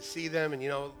 and I see them, and you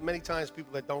know, many times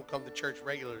people that don't come to church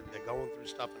regularly, they're going through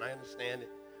stuff, and I understand it.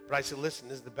 But I said, listen,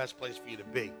 this is the best place for you to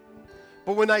be.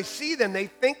 But when I see them, they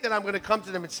think that I'm going to come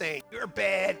to them and say, you're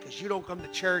bad because you don't come to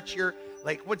church. You're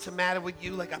like, what's the matter with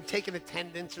you? Like I'm taking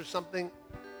attendance or something.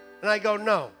 And I go,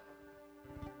 no.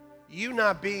 You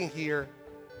not being here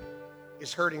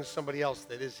is hurting somebody else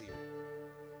that is here.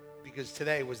 Because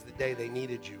today was the day they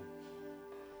needed you.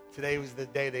 Today was the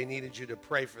day they needed you to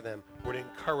pray for them, or to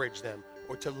encourage them,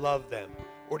 or to love them,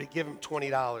 or to give them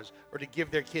 $20, or to give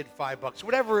their kid $5,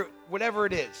 whatever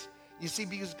it is. You see,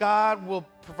 because God will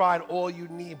provide all you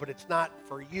need, but it's not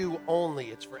for you only.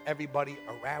 It's for everybody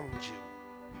around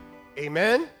you.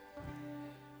 Amen?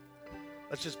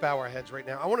 Let's just bow our heads right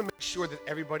now. I want to make sure that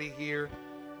everybody here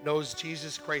knows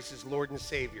Jesus Christ is Lord and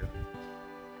Savior.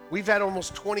 We've had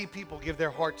almost 20 people give their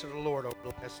heart to the Lord over the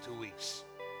last 2 weeks.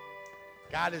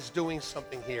 God is doing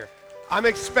something here. I'm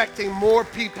expecting more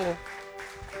people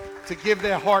to give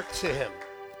their heart to him.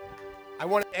 I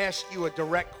want to ask you a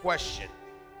direct question.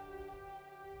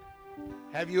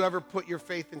 Have you ever put your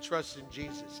faith and trust in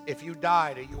Jesus? If you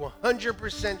died, are you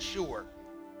 100% sure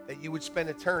that you would spend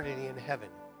eternity in heaven?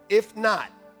 If not,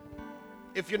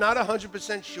 if you're not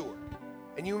 100% sure,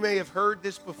 and you may have heard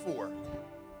this before,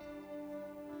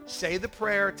 say the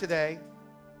prayer today.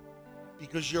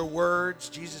 Because your words,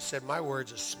 Jesus said, my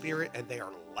words are spirit and they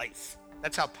are life.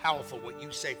 That's how powerful what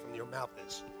you say from your mouth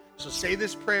is. So say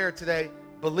this prayer today,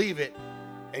 believe it,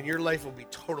 and your life will be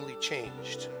totally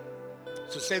changed.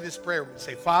 So say this prayer and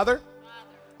say, Father,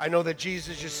 I know that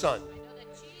Jesus is your son.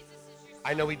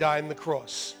 I know he died on the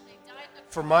cross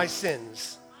for my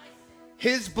sins.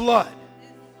 His blood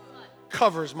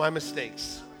covers my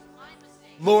mistakes.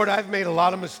 Lord, I've made a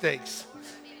lot of mistakes.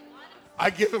 I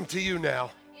give them to you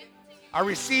now. I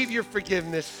receive your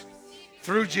forgiveness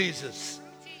through Jesus.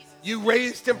 You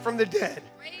raised him from the dead.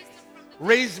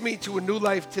 Raised me to a new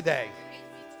life today.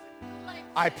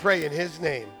 I pray in his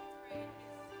name.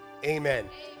 Amen.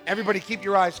 Everybody keep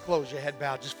your eyes closed, your head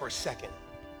bowed just for a second.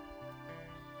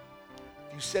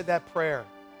 If you said that prayer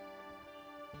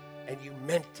and you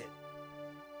meant it,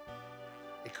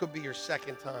 it could be your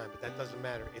second time, but that doesn't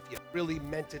matter. If you really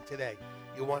meant it today,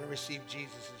 you want to receive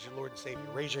Jesus as your Lord and Savior,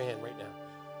 raise your hand right now.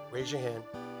 Raise your hand.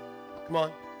 Come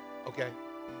on. Okay.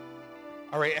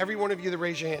 All right, every one of you that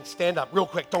raise your hand, stand up real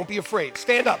quick. Don't be afraid.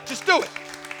 Stand up. Just do it.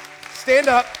 Stand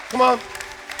up. Come on.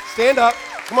 Stand up.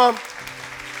 Come on.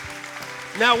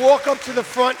 Now walk up to the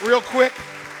front real quick.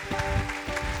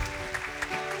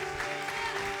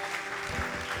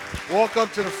 Walk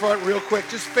up to the front real quick.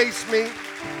 Just face me.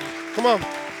 Come on.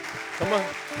 Come on.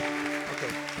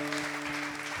 Okay.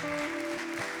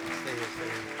 Stay here, stay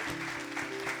here.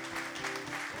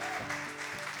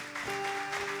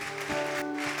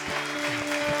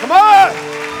 Come on!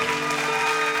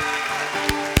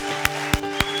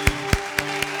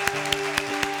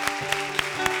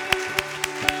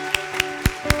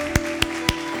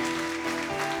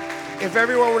 If every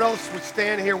everyone else would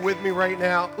stand here with me right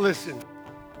now, listen,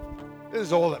 this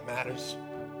is all that matters.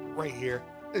 Right here.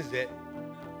 This is it.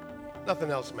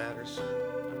 Nothing else matters.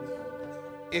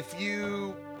 If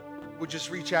you would just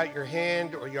reach out your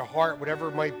hand or your heart, whatever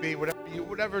it might be,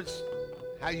 whatever's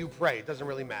how you pray, it doesn't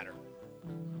really matter.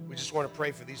 We just want to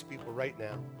pray for these people right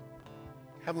now.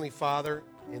 Heavenly Father,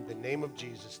 in the name of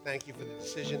Jesus, thank you for the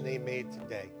decision they made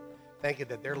today. Thank you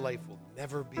that their life will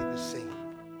never be the same.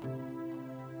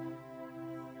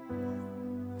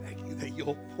 Thank you that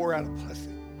you'll pour out a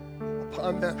blessing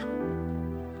upon them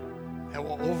that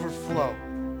will overflow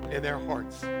in their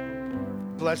hearts.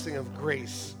 Blessing of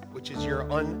grace, which is your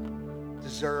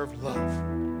undeserved love.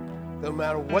 No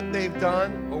matter what they've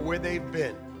done or where they've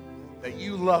been, that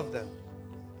you love them,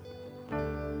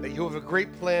 that you have a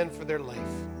great plan for their life.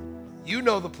 You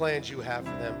know the plans you have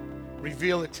for them.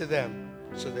 Reveal it to them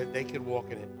so that they can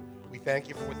walk in it. We thank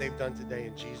you for what they've done today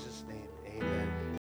in Jesus' name.